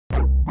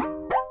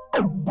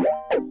Welcome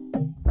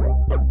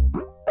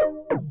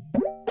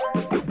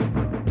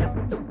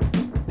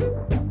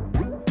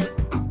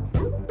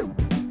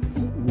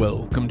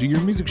to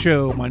your music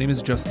show. My name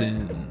is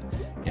Justin,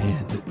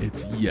 and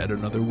it's yet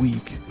another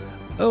week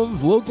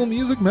of local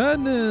music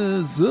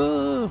madness.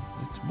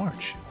 It's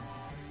March.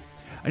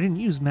 I didn't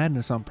use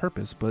madness on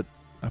purpose, but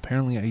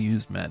apparently I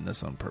used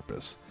madness on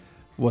purpose.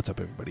 What's up,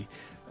 everybody?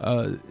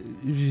 We're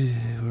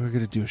going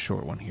to do a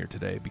short one here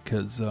today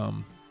because,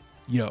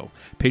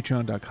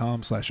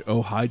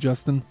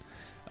 patreon.com/ohhijustin.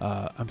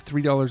 I'm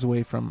 $3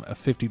 away from a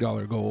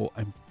 $50 goal.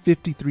 I'm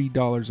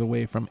 $53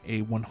 away from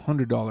a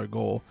 $100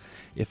 goal.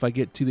 If I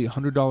get to the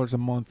 $100 a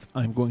month,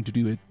 I'm going to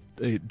do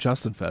a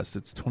Justin Fest.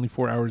 It's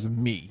 24 hours of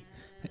me,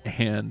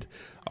 and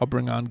I'll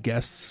bring on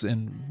guests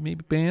and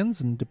maybe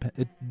bands, and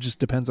it just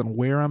depends on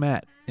where I'm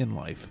at in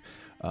life.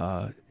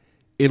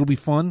 It'll be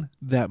fun,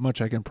 that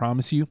much I can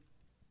promise you.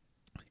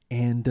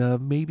 And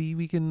maybe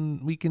we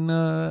can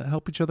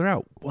help each other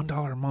out.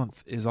 $1 a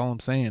month is all I'm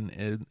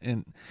saying,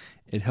 and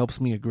it helps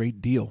me a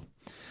great deal.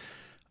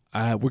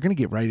 We're gonna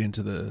get right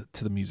into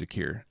the music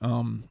here.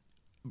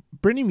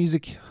 Brand new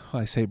music.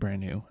 I say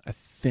brand new. I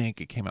think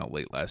it came out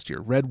late last year.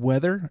 Red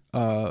Weather,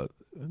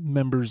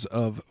 members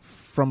of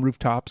From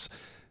Rooftops.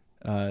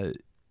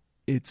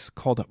 It's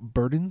called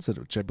Burdens,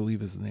 which I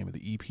believe is the name of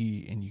the EP,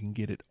 and you can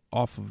get it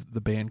off of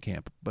the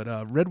Bandcamp. But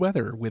Red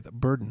Weather with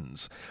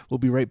Burdens. We'll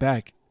be right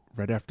back.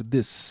 Right after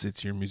this,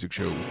 it's your music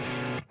show.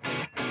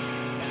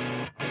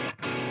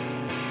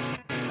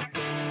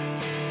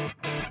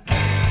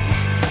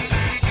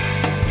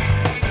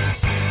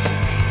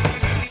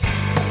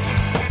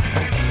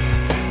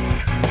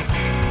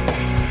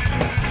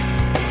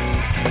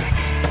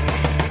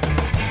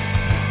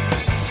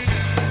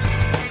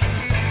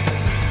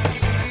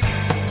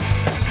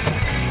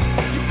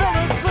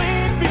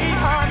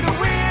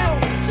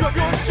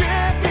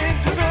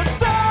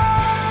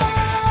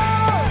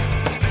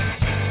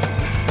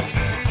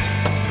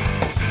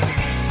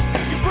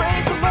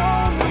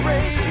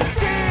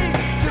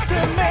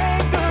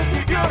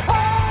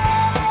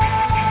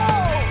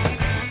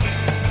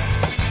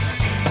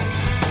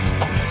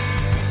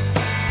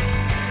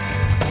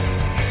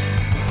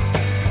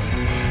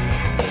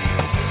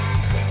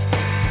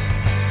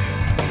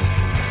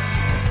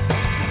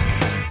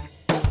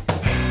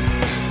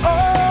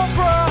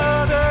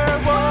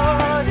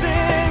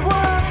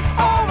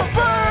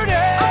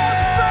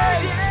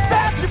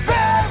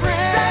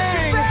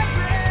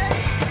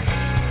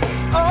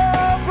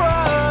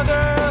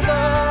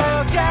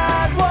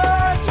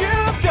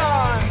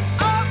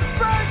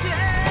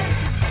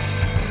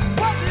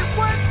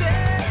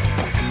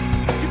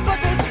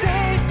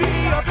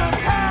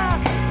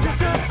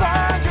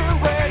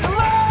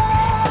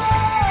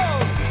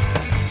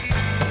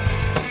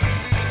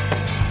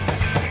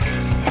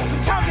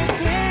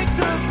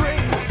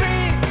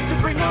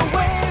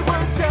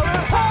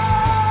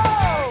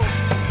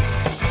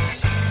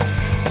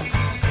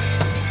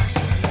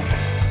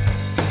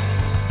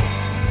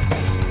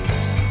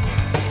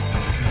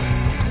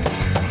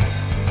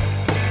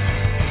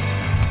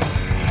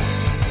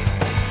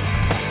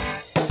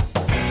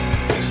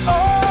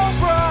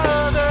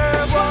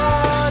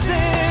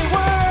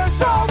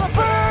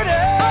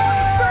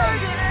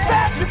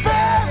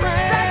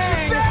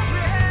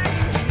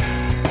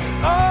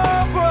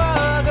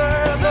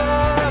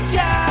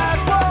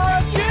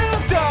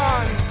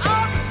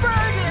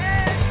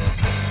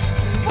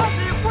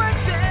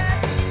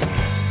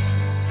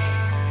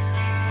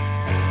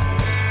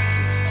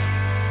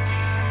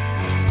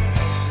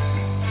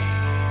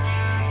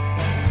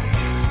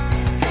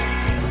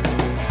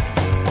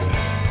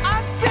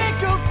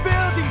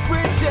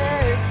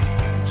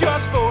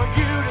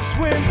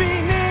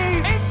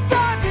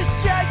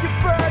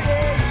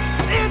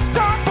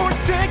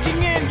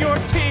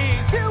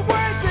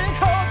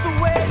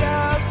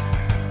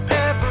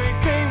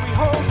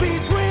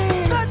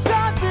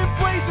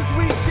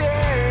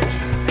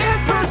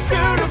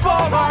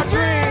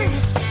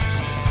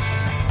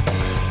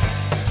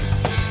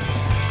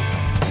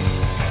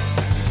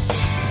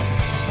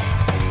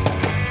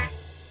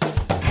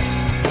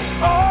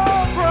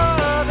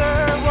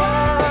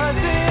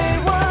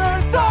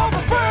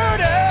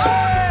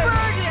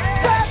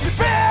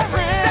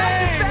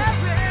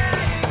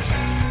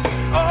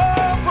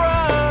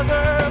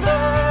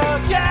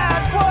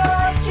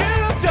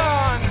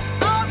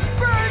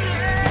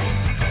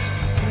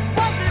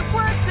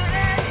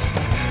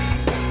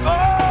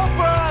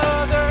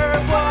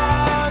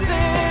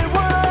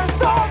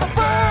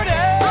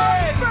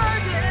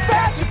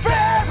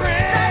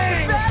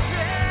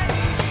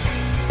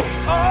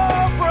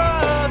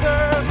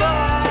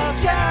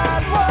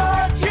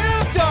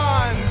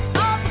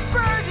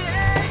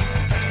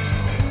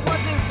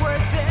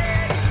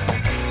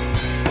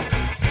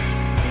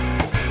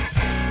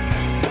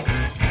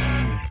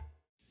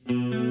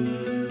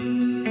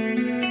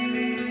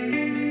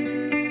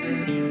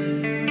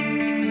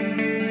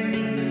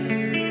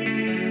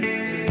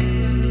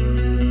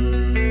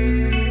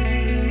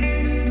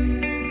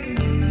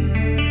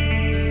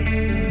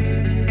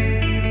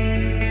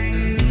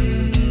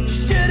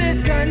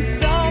 done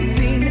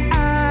something.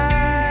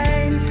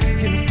 I'm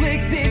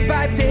conflicted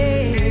by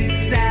vague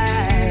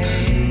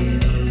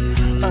sight.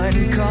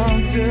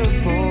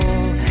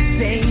 Uncomfortable,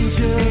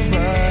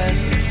 dangerous,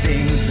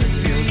 things are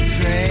still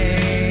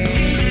strange.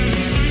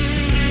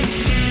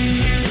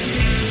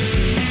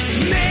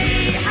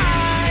 May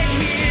I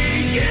hear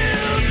you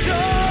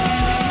talk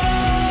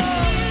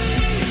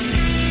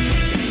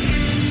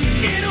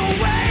in a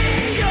way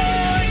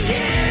you're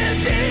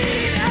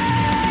giving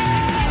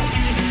up?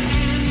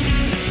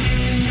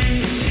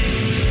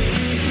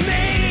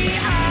 May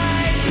I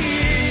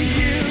hear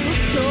you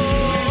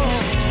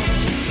talk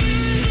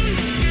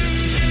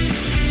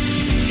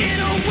in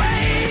a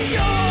way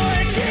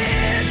you're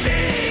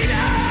giving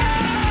up?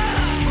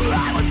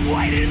 I was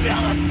waiting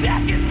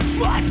milliseconds,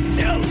 much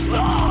too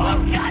long.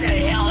 I'm kinda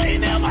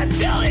healing in my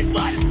feelings,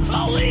 but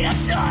only a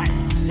touch.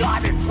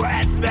 Time and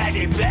friends,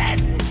 many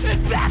beds,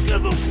 and back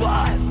of the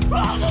bus.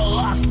 All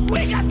along, we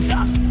got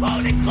stuck,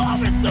 holding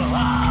clovers to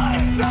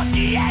heart.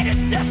 Excruciating,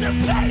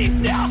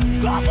 anticipating now,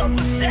 couple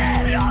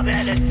percent. I'm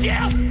in a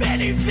jail,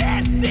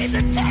 minivan, need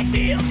to take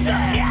me up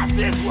there. The gas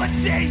is what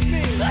saved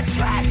me, the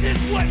trash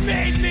is what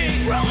made me.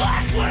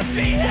 Relax with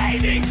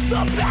behaving,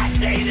 the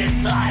backseat is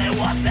silent,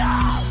 what's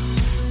up?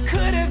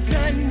 Could have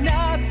done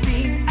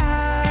nothing,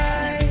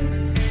 I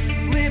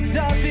slipped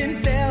up and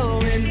fell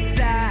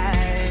inside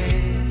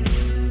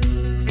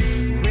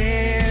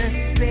rare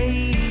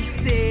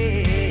spaces.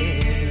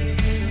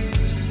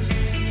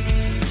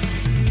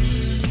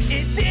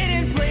 It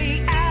didn't play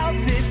out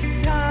this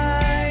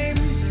time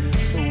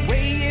the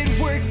way it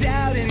worked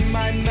out in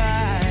my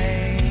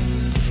mind.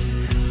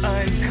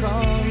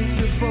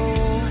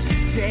 Uncomfortable,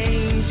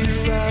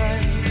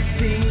 dangerous,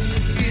 things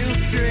are still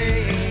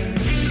strange.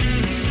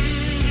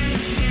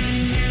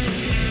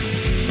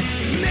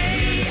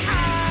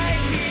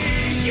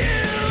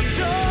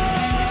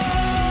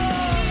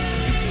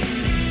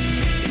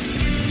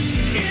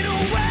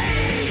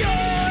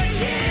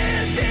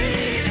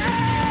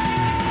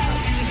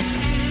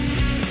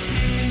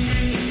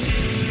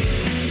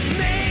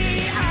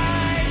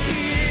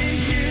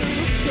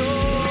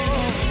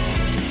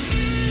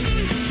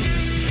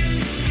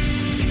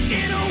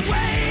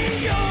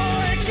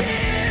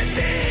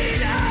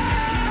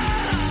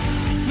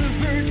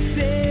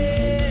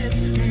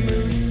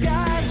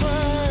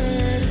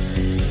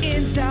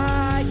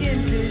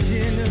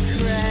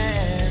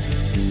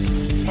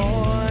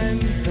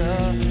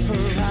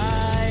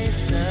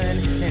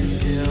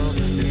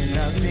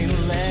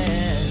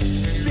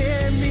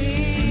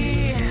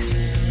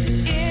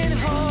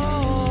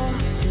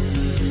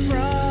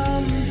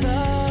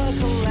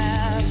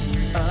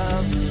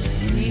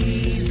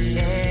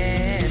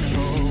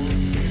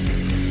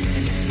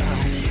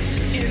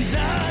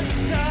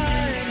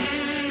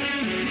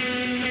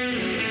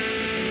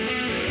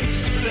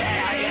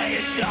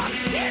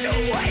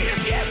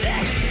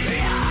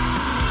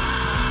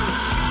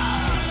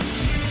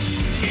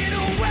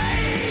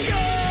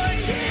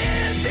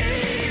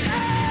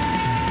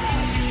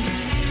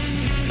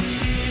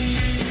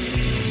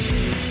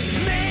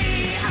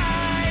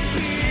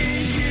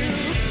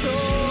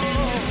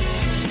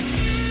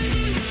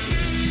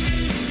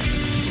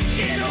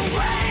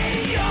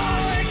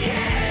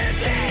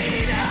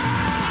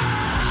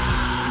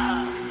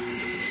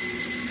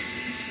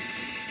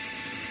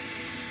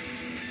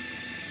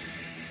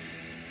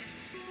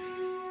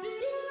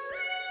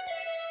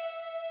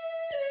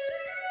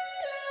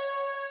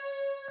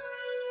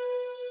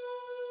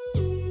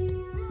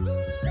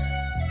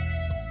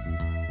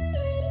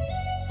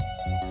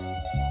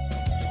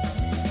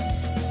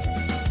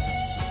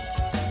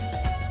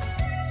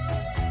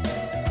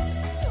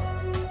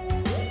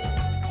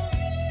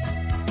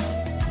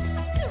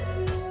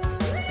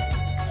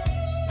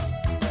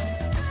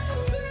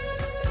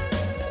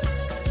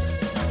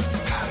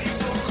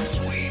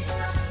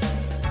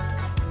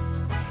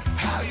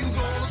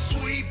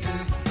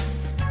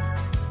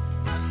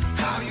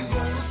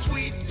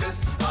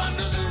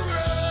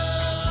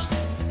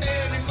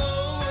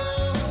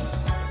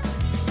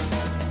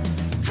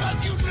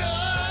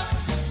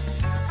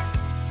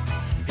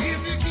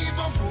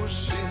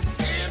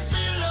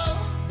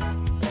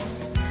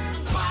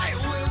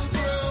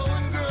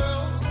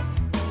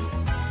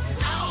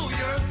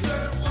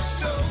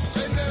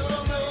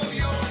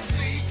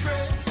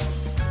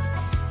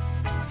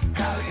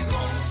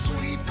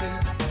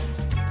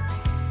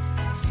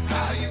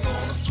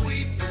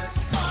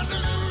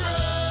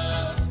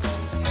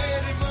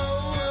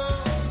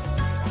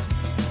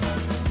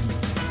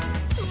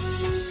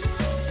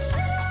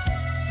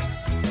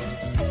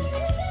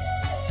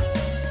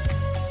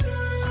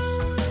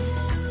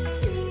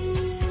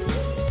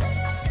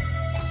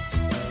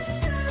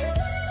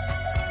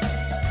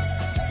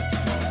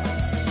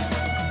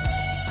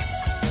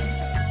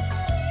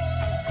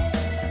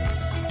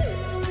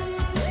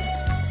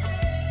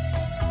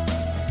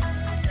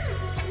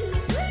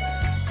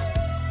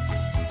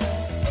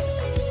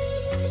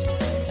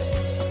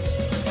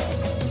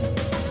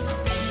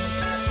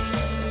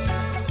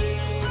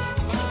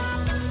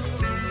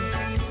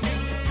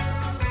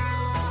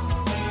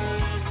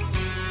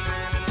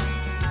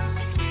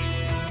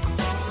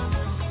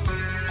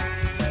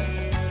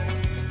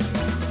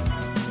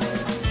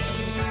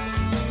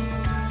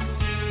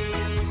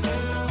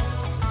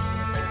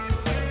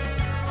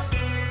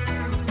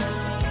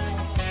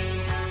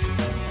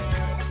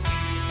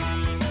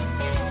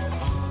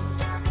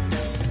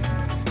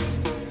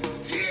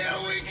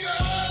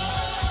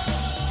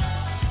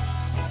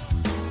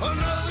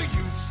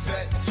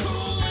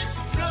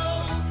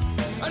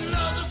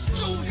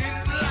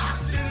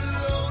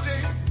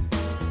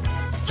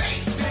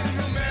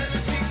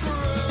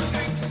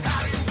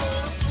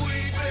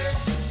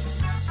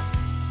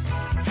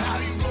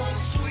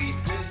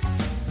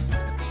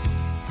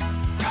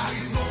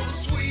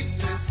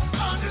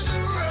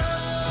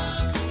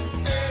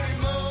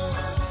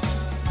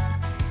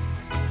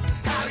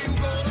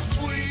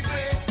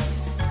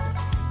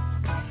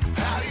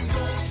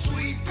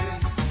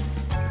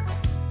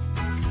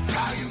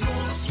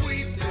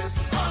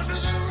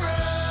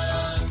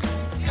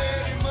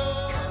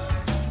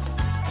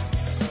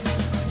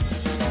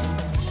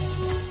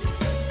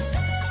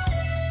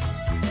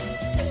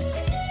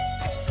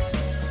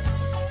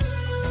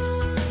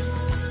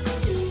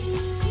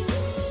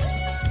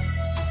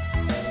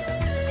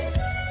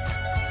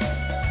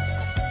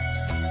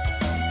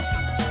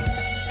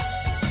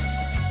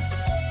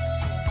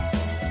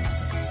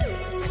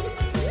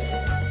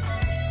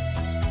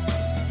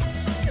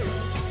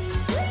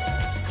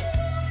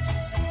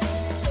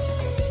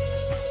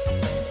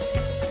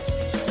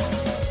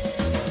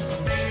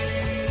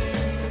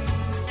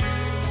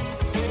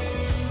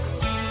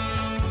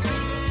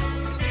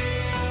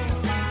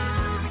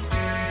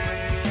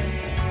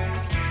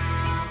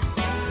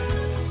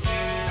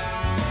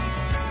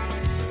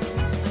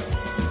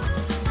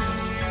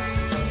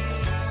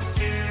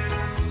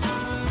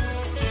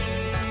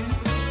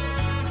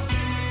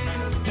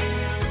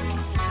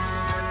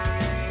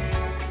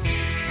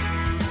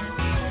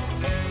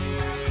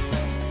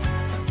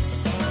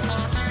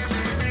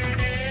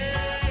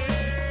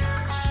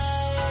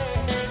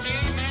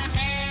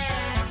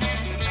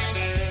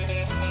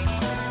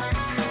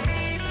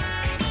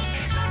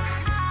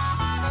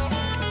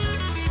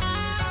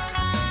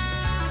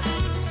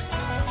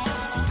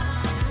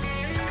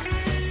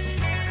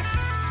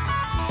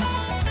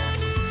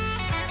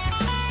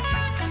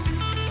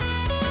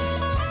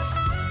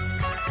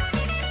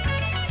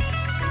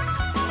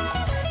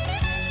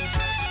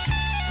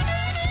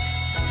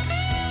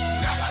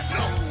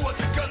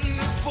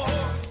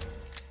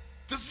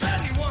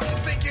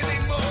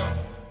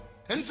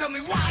 and tell me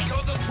why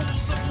you're the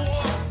tools of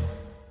war.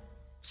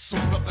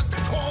 Sold up at the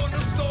corner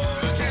store,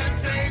 I can't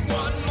take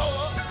one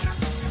more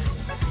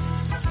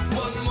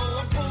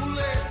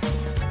bullet.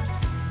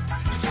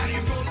 It's how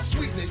you gonna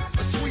sweep it,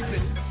 sweep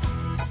it.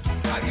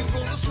 How you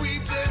gonna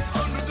sweep this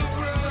under the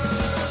rug?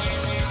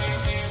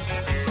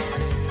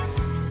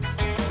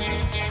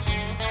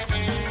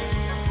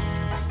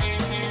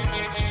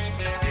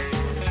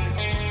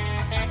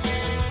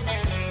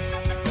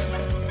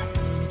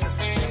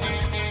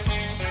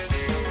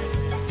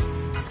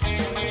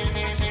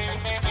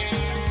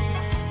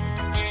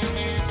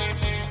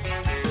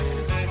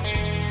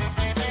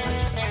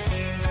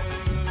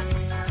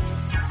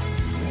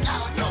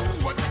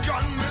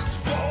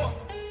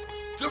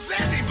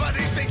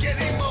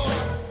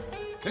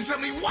 And tell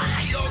me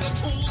why you're the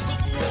tools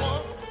of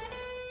war.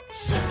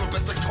 Sold up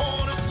at the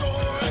corner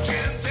store, I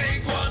can't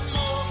take one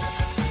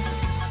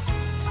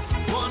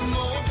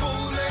more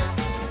bullet.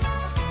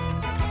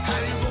 How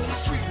you gonna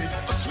sweep it,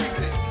 sweep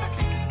it?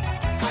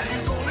 How you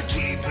gonna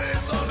keep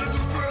this under the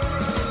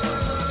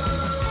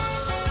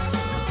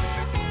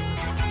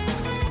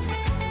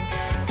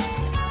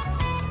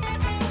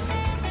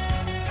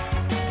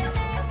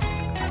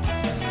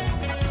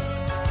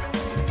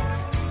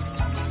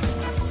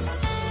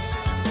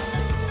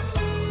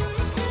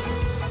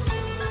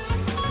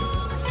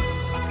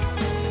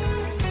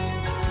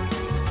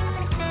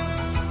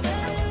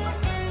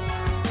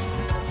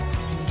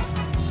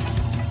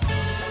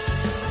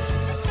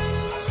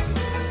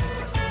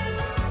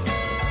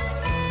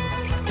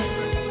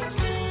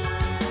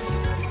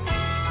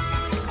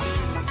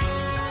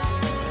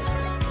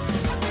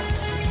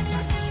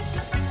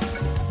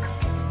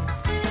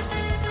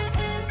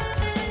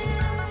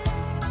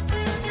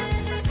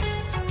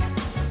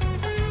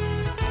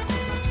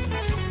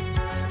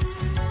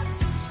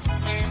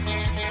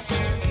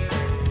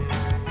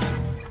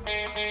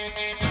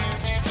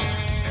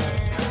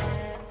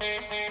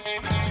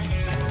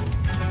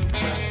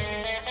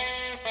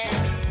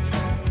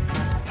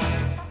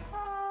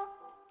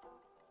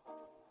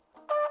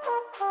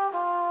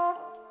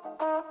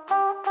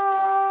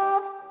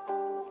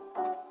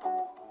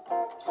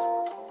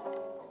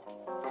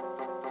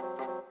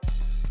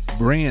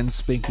Brand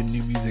spanking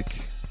new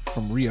music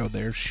from Rio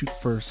there. Shoot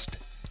first,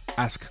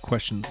 ask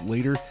questions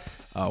later.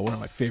 One of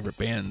my favorite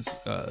bands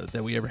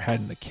that we ever had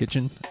in the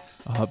kitchen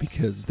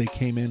because they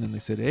came in and they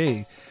said,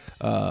 hey,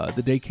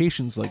 the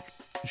Daycations like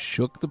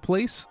shook the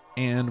place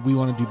and we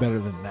want to do better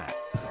than that.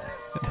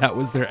 That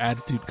was their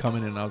attitude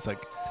coming in, and I was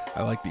like,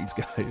 I like these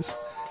guys.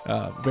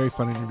 Very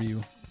fun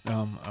interview.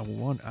 I'm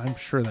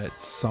sure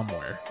that's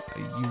somewhere.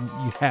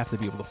 You have to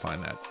be able to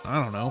find that.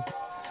 I don't know.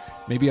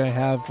 Maybe I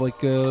have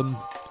like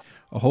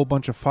a whole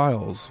bunch of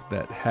files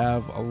that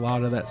have a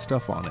lot of that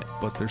stuff on it,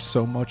 but there's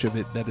so much of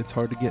it that it's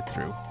hard to get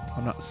through.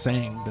 I'm not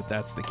saying that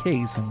that's the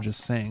case. I'm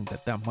just saying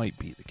that that might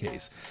be the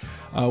case.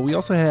 We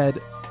also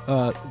had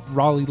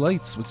Raleigh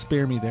Lights with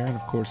Spare Me there, and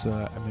of course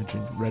I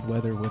mentioned Red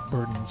Weather with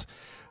Burdens.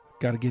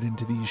 Got to get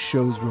into these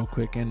shows real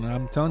quick, and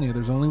I'm telling you,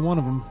 there's only one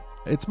of them.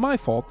 It's my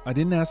fault. I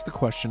didn't ask the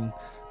question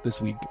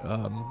this week.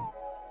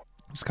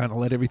 Just kind of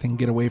let everything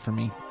get away from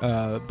me.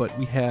 But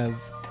we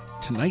have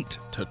Tonight.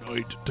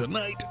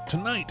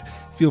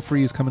 Feel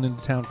Free is coming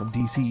into town from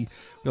DC. We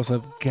also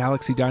have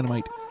Galaxy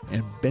Dynamite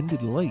and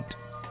Bended Light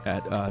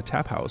at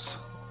Tap House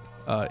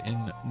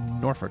in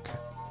Norfolk.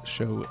 The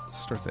show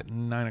starts at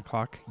 9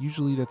 o'clock.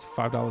 Usually that's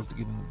 $5 to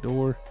get in the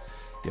door.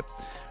 Yep.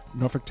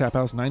 Norfolk Tap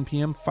House, 9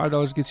 p.m.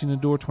 $5 gets you in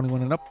the door,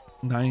 21 and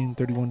up.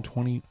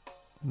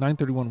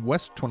 931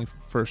 West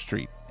 21st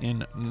Street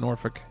in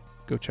Norfolk.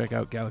 Go check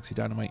out Galaxy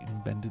Dynamite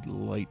and Bended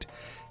Light.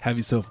 Have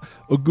yourself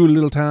a good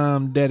little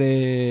time,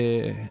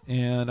 daddy.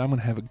 And I'm going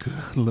to have a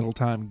good little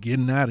time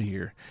getting out of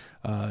here.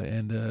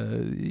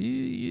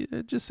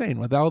 Just saying,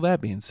 with all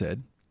that being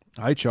said,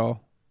 all right,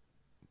 y'all.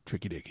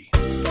 Tricky Dicky.